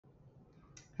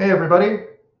Hey everybody,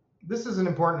 this is an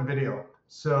important video.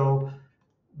 So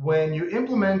when you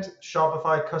implement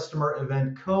Shopify customer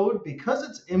event code, because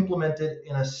it's implemented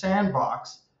in a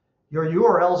sandbox, your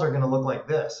URLs are going to look like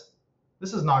this.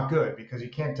 This is not good because you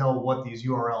can't tell what these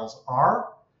URLs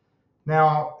are.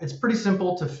 Now, it's pretty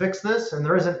simple to fix this, and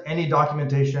there isn't any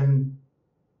documentation,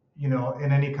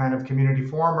 in any kind of community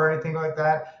forum or anything like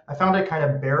that. I found it kind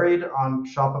of buried on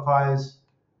Shopify's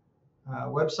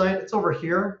website. It's over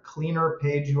here, cleaner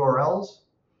page URLs.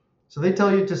 So they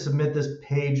tell you to submit this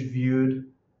page viewed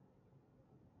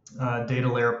data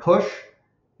layer push.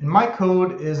 And my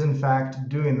code is in fact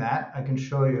doing that. I can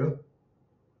show you.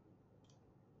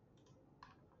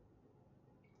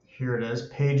 Here it is,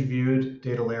 page viewed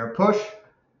data layer push.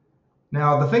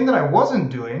 Now the thing that I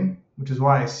wasn't doing, which is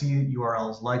why I see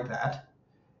URLs like that,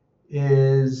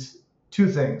 is two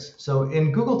things. So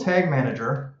in Google Tag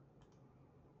Manager,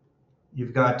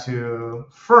 you've got to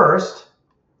first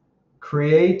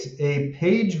create a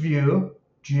page view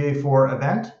GA4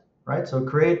 event, right? So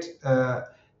create a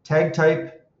tag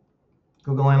type,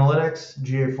 Google Analytics,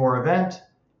 GA4 event,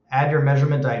 add your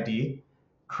measurement ID,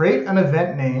 create an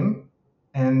event name,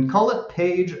 and call it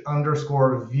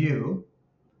page_view,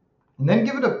 and then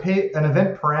give it an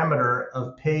event parameter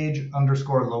of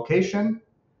page_location,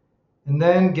 and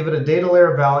then give it a data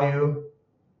layer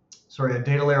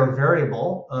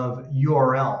variable of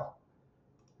URL.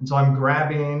 And so I'm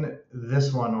grabbing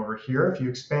this one over here. If you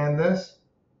expand this,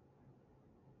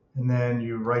 and then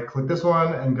you right click this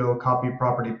one and go copy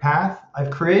property path,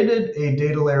 I've created a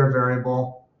data layer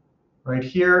variable right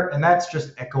here, and that's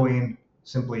just echoing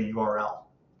simply URL.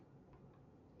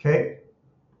 Okay,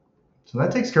 so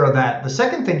that takes care of that. The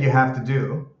second thing you have to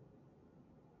do,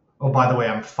 oh, by the way,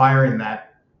 I'm firing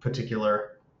that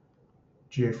particular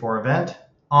GA4 event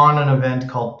on an event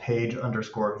called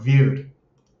page_viewed.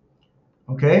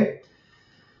 Okay.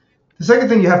 The second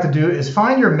thing you have to do is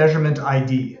find your measurement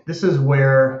ID. This is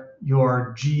where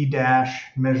your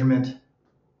G-measurement,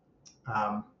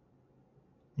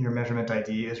 your measurement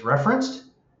ID is referenced.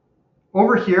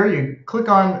 Over here, you click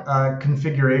on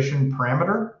configuration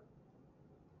parameter.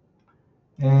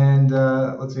 And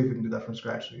let's see if we can do that from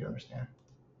scratch so you understand.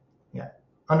 Yeah.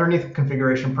 Underneath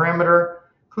configuration parameter,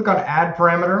 click on add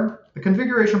parameter. The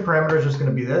configuration parameter is just going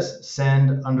to be this,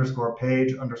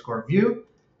 send_page_view.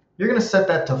 You're going to set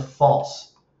that to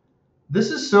false. This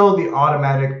is so the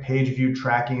automatic page view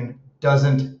tracking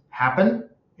doesn't happen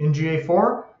in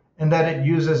GA4 and that it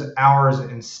uses hours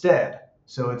instead.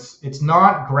 So it's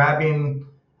not grabbing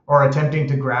or attempting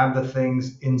to grab the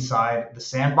things inside the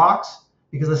sandbox,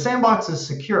 because the sandbox is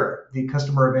secure, the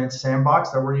customer event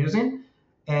sandbox that we're using.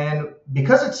 And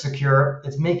because it's secure,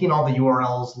 it's making all the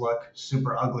URLs look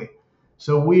super ugly.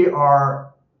 So we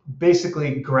are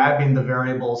basically grabbing the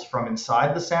variables from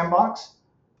inside the sandbox.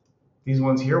 These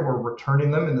ones here, we're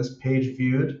returning them in this page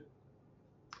viewed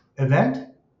event.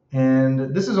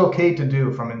 And this is okay to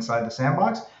do from inside the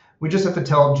sandbox. We just have to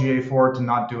tell GA4 to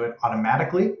not do it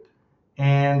automatically.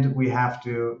 And we have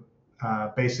to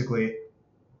basically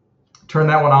turn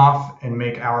that one off and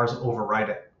make ours override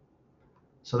it.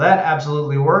 So that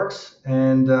absolutely works,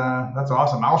 and that's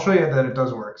awesome. I'll show you that it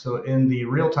does work. So in the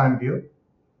real-time view,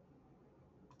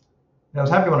 I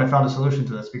was happy when I found a solution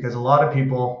to this, because a lot of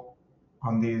people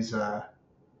on these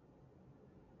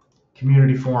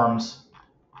community forums,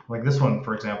 like this one,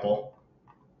 for example,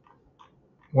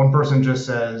 one person just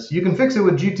says, you can fix it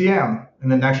with GTM,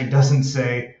 and then actually doesn't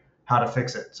say how to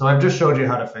fix it. So I've just showed you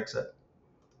how to fix it.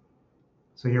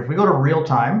 So here, if we go to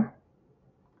real-time,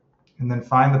 and then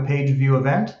find the page view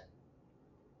event,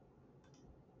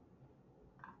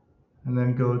 and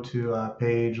then go to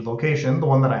page location, the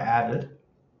one that I added.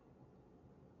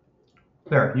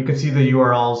 There, you can see the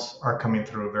URLs are coming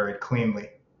through very cleanly.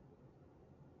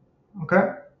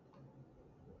 Okay.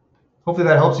 Hopefully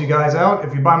that helps you guys out.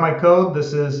 If you buy my code,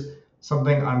 this is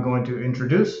something I'm going to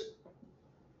introduce.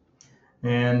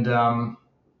 And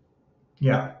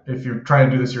yeah, if you're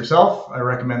trying to do this yourself, I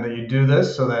recommend that you do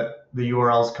this so that the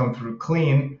URLs come through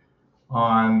clean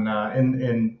on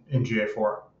in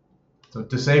GA4. So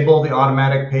disable the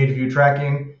automatic page view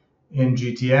tracking in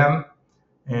GTM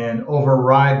and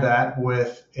override that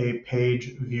with a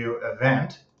page view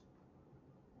event,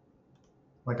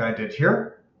 like I did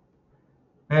here,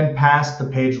 and pass the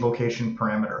page location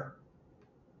parameter.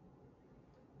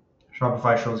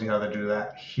 Shopify shows you how to do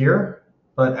that here,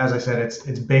 but as I said,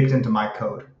 it's baked into my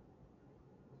code.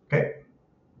 Okay.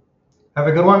 Have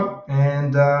a good one,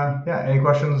 and yeah, any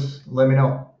questions, let me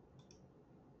know.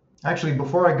 Actually,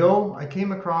 before I go, I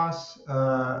came across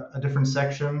a different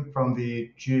section from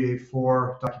the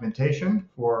GA4 documentation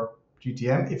for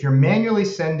GTM. If you're manually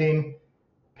sending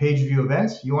page view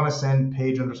events, you want to send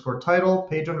page underscore title,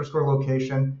 page underscore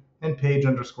location, and page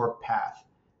underscore path.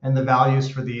 And the values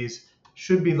for these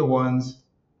should be the ones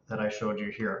that I showed you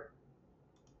here.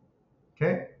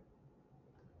 Okay.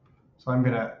 So I'm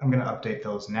gonna update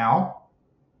those now.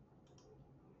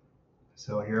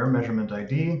 So here, measurement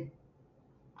ID.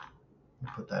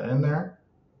 Put that in there.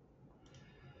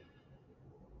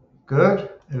 Good.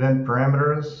 Event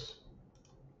parameters.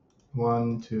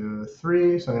 1, 2,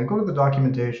 3. So I'm going to go to the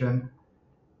documentation.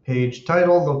 Page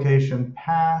title, location,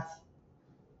 path.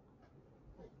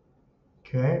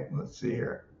 Okay, let's see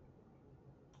here.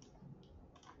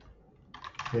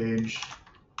 Page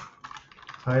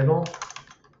title.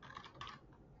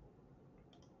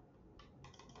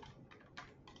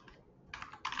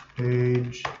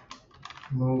 Page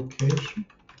location.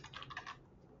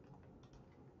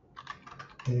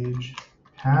 Page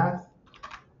path.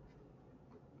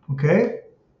 Okay.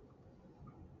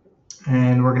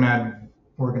 And we're gonna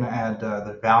add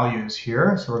the values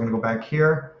here. So we're gonna go back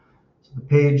here. So the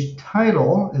page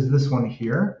title is this one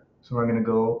here. So I'm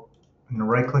gonna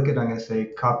right click it. I'm gonna say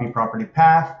copy property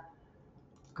path.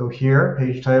 Go here,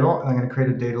 page title, and I'm gonna create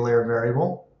a data layer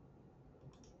variable.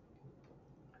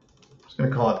 I'm just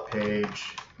gonna call it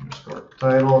page underscore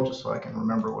title, just so I can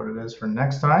remember what it is for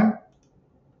next time.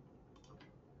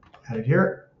 Add it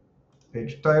here,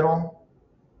 page title.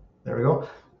 There we go.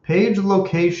 Page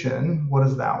location, what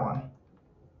is that one?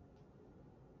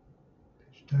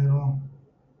 Page title.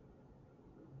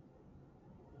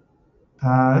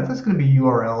 That's going to be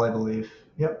URL, I believe.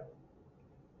 Yep.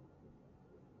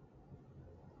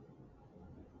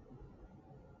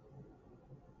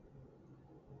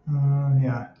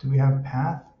 Yeah. Do we have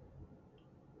path?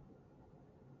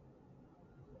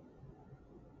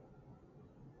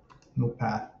 No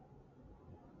path.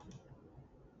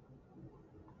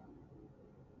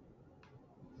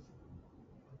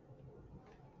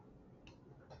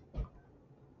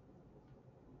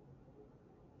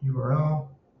 URL.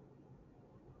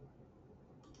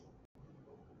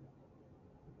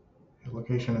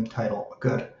 Location and title.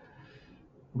 Good.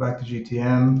 Go back to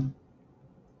GTM.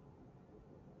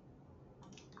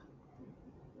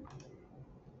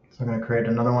 So I'm going to create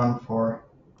another one for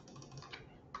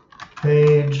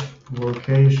page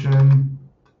location,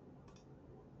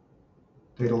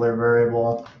 data layer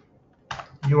variable,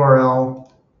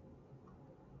 URL.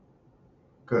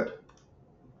 Good.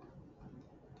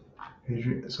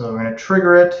 So I'm going to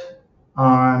trigger it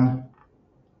on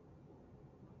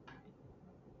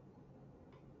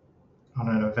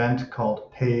an event called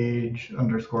page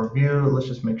underscore view. Let's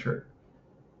just make sure.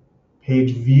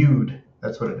 Page viewed.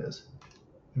 That's what it is.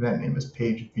 Event name is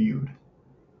page viewed.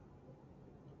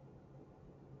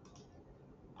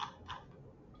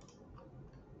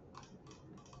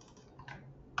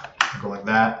 Go like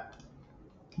that.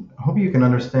 I hope you can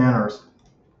understand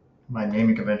my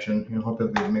naming convention.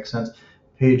 Hopefully it makes sense.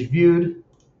 Page viewed.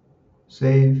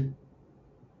 Save.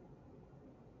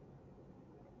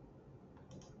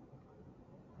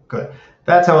 Good.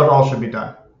 That's how it all should be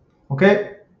done.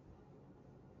 Okay.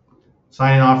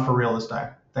 Signing off for real this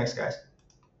time. Thanks, guys.